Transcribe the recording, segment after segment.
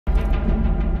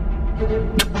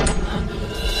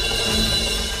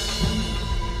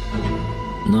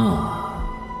那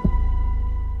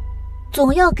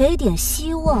总要给点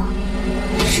希望，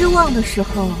失望的时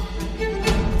候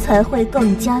才会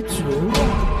更加绝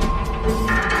望。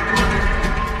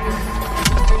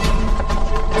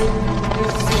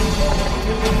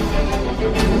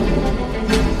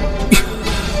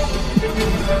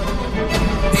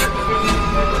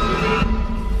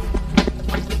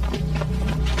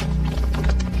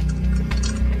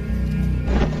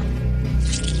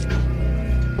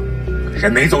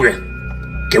人没走远，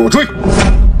给我追！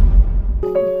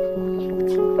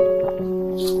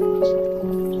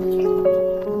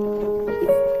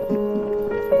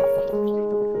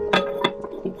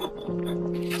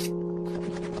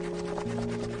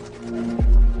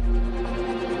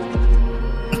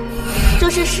这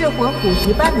是噬魂虎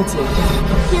一般的简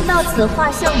单，便到此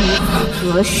画像于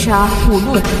格杀勿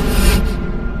论。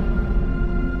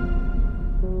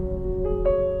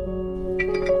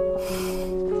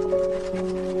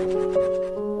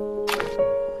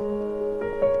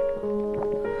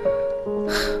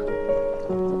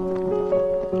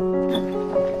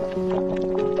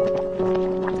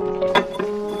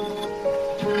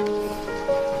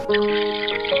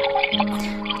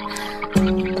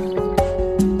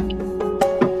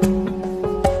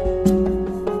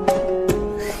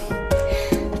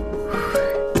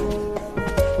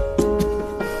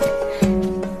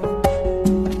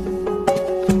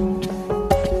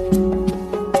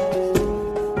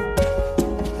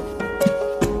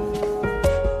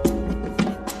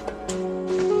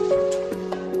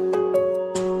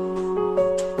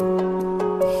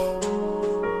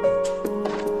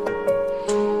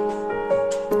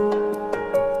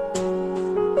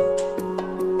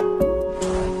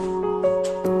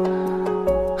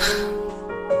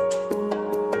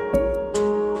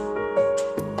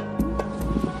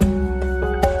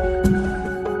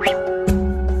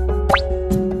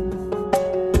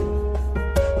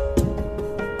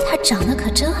长得可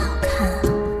真好看啊！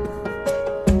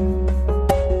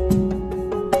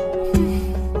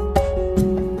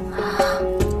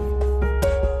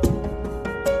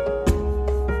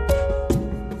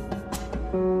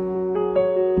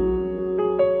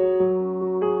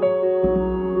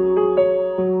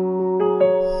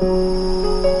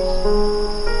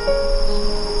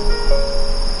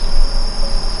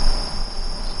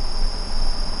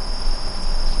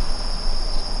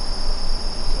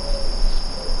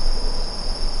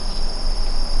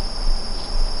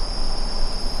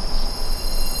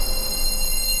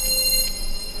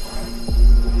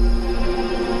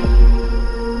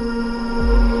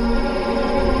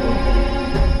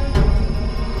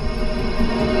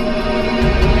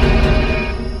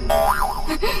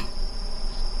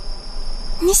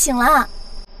你醒了。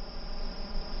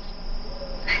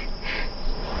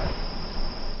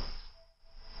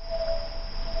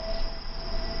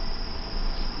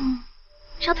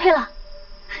烧退了，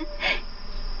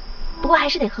不过还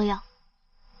是得喝药。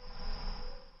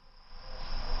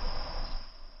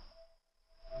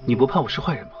你不怕我是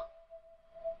坏人吗？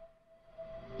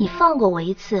你放过我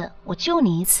一次，我救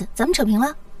你一次，咱们扯平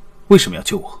了。为什么要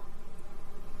救我？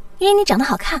因为你长得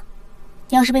好看，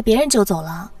要是被别人救走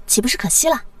了，岂不是可惜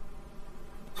了？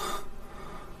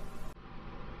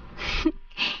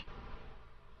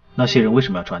那些人为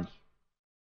什么要抓你？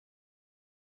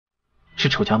是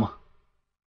仇家吗？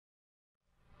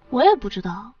我也不知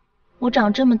道，我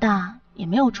长这么大也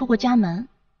没有出过家门，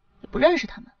也不认识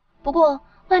他们。不过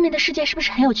外面的世界是不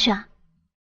是很有趣啊？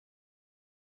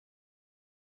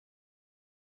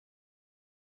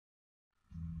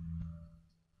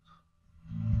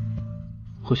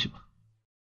或许吧。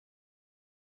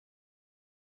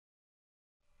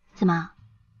怎么？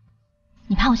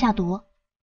你怕我下毒？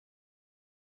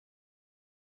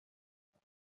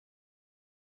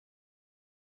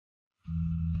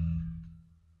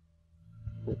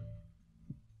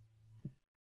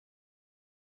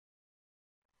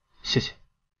谢谢。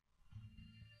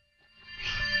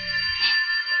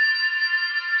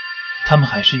他们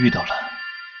还是遇到了，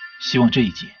希望这一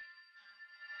劫，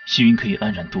西云可以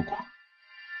安然度过。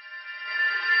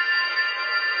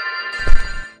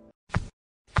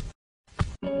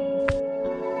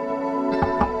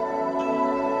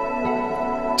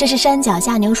这是山脚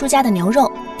下牛叔家的牛肉，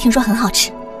听说很好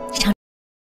吃。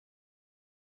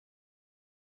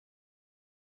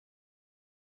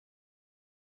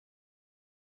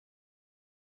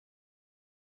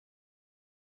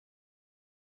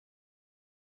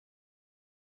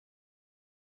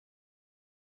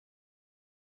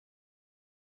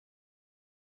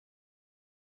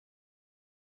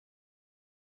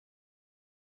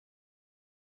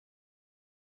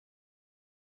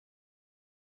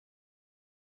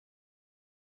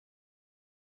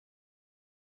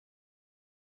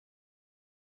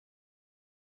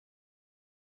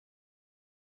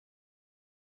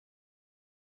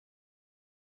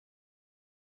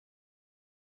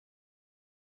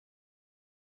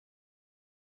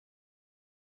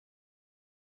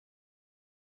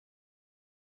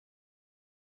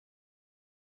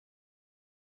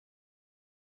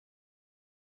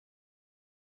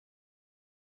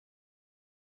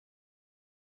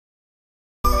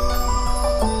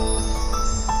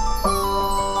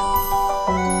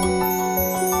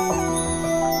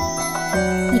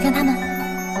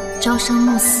生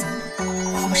暮死，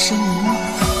浮生一梦。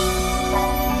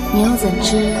你又怎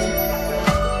知，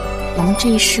我们这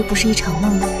一世不是一场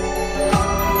梦呢？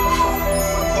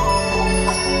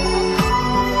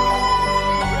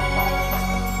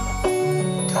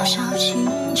多少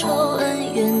情仇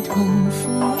恩怨同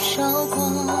付韶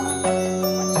光，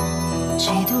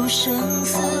几度生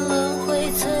死轮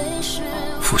回最是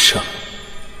浮生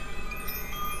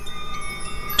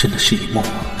真的是一梦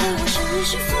吗？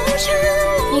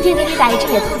明天给你打一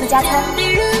只野兔子加餐，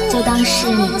就当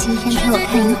是你今天陪我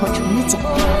看萤火虫的奖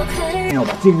励。要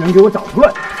把镜渊给我找出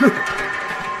来！是。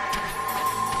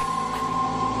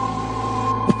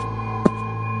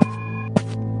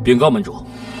禀告门主，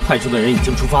派出的人已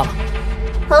经出发了。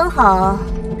很好，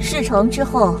事成之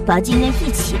后把镜渊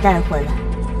一起带回来。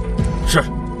是。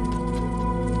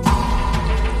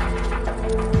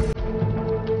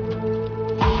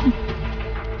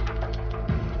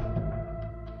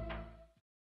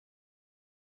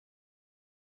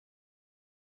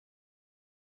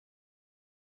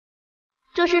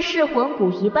这是噬魂谷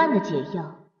一半的解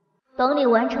药，等你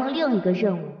完成另一个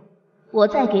任务，我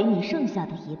再给你剩下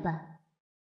的一半。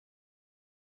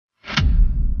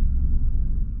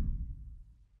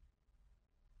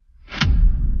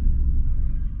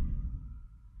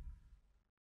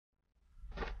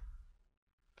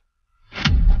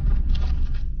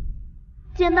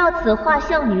见到此画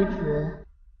像女子，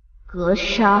格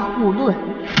杀勿论。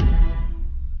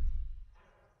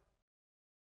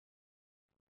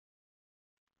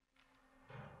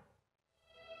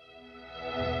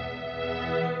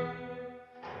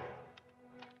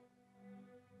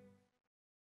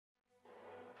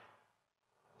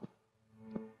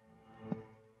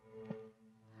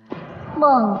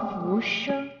孟浮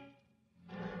生，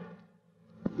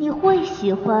你会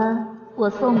喜欢我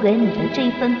送给你的这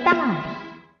份大礼。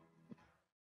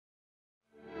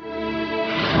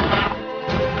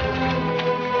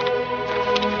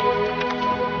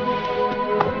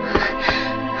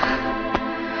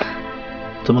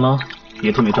怎么了？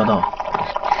野兔没抓到？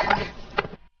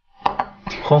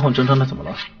慌慌张张的怎么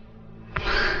了？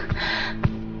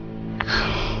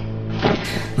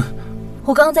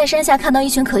我刚刚在山下看到一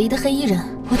群可疑的黑衣人，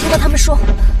我听到他们说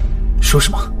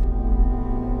什么？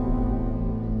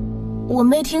我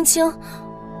没听清，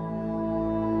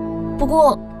不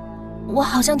过我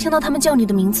好像听到他们叫你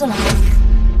的名字了。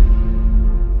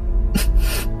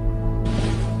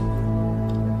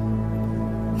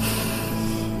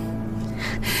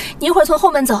你一会儿从后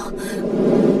门走。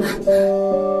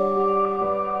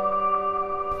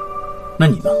那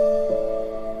你呢？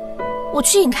我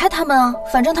去引开他们啊，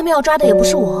反正他们要抓的也不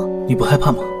是我。你不害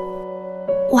怕吗？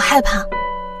我害怕，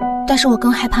但是我更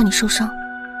害怕你受伤。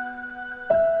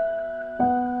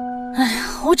哎呀，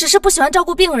我只是不喜欢照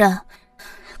顾病人。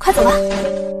快走吧。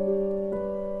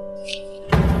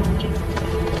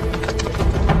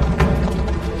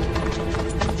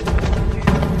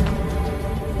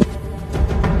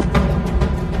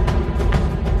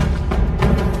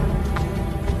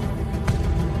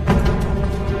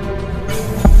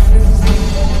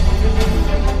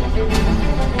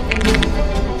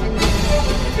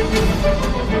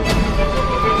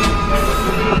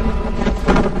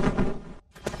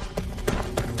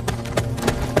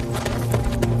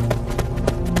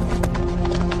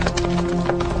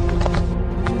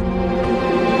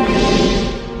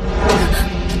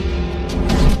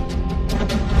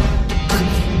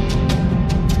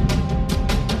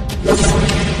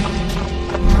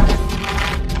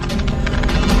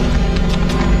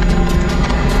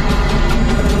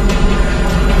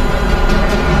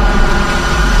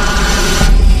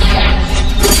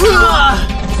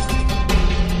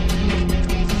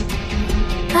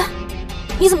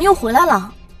你怎么又回来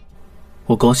了？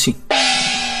我高兴。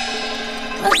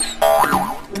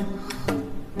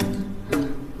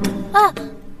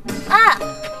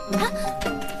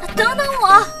等等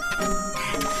我！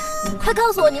快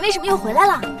告诉我，你为什么又回来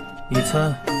了？你猜？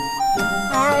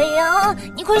哎呀，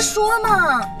你快说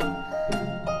嘛！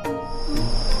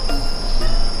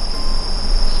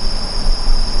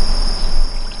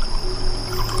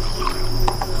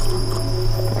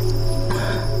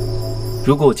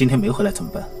如果我今天没回来怎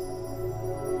么办？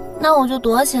那我就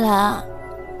躲起来啊！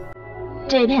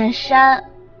这片山，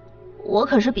我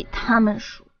可是比他们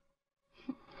熟。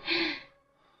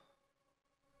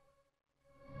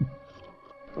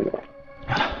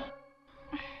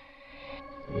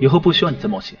以后不需要你再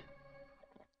冒险。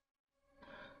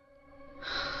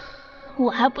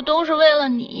我还不都是为了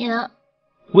你？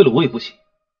为了我也不行。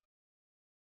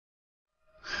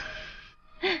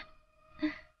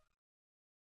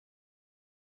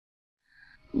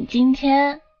你今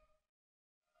天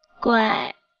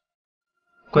怪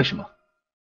怪什么？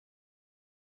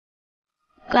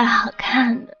怪好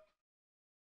看的。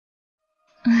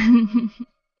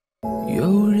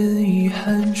有人遗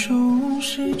憾中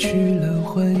失去了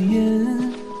欢颜，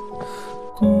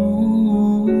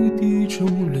谷底中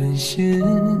沦陷。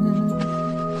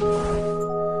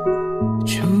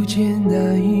初见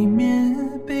那一面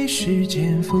被时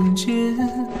间封缄，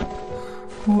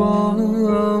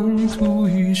妄图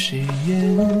与谁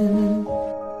言？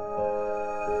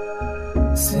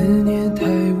思念太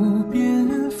无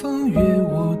边，风月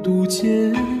我独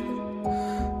见。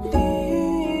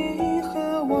你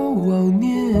和我往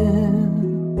年，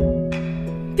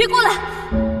别过来！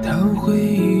当回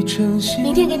忆成形，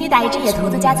明天给你打一只野兔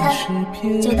子加餐，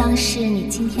就当是你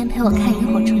今天陪我看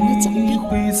萤火虫的奖励。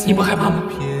你不害怕吗？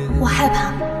我害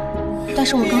怕，但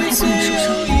是我更害怕你受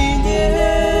伤。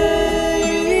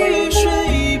一瞬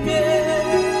一变，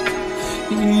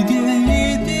一点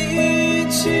一滴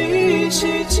记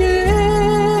细节，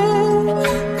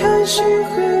看星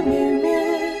河绵绵。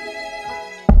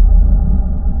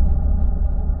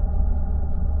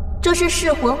这是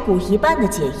噬魂谷一半的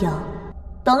解药，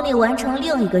等你完成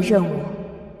另一个任务，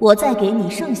我再给你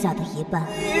剩下的一半。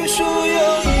一束又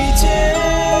一剑，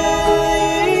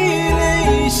一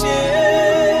泪一血，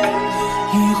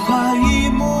一花一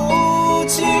木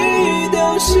几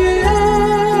凋谢。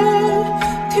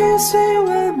天虽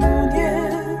万木年，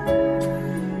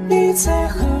你在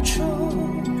何处？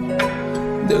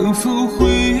能否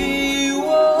回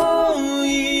望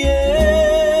一眼？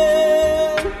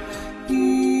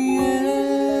一眼。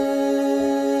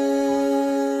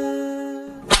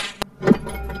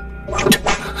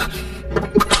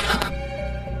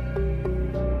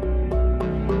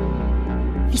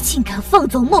你竟敢放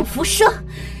走孟浮生，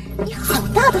你好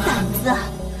大的胆子啊！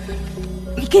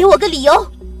你给我个理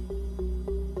由。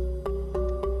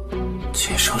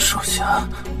接受手下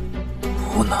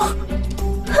无能。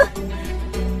哼，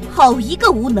好一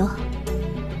个无能！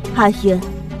阿渊，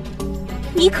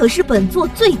你可是本座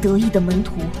最得意的门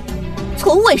徒，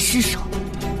从未失手。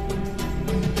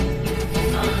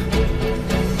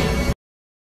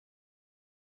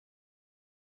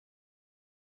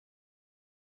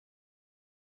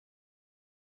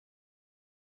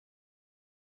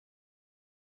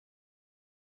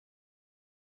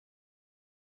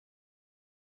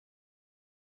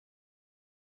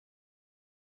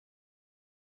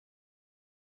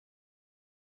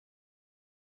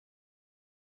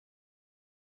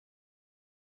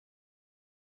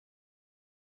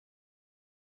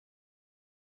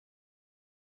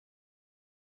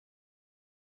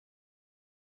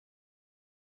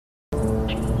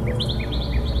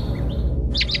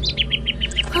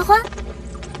欢欢，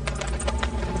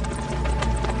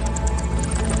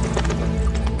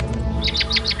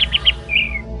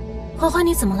欢欢，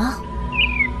你怎么了？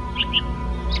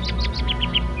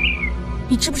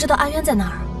你知不知道阿渊在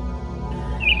哪儿？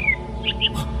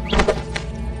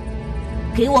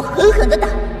给我狠狠的打，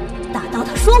打到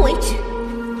他说为止。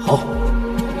好。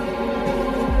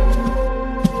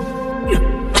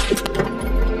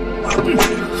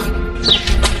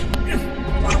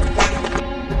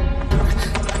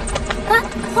哎，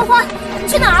欢欢，你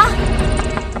去哪儿啊？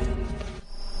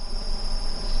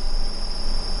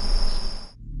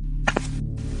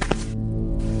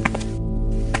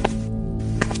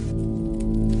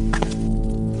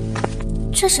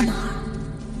这是哪儿？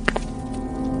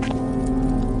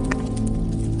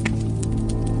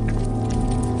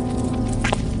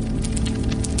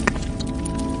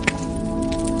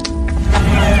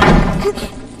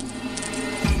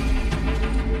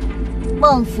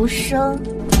孟浮生，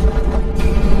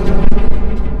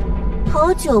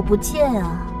好久不见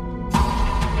啊！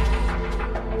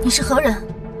你是何人？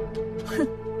哼，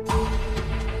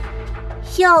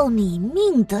要你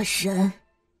命的人。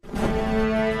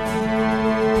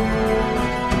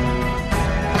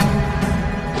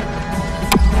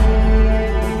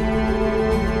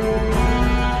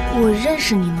我认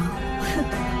识你吗？哼，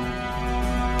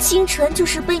清晨就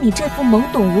是被你这副懵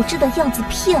懂无知的样子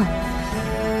骗了。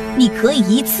你可以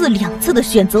一次两次的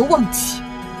选择忘记，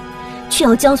却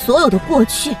要将所有的过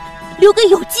去留给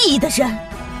有记忆的人。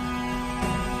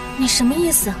你什么意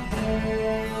思啊？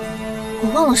我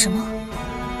忘了什么？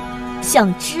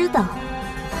想知道？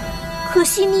可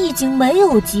惜你已经没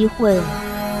有机会了。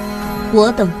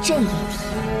我等这一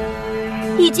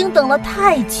天已经等了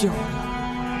太久了。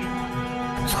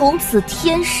从此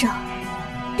天上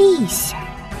地下，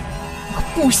我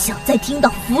不想再听到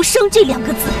浮生这2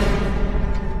个字。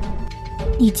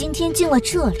你今天进了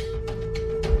这里，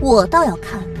我倒要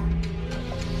看看，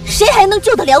谁还能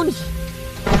救得了你。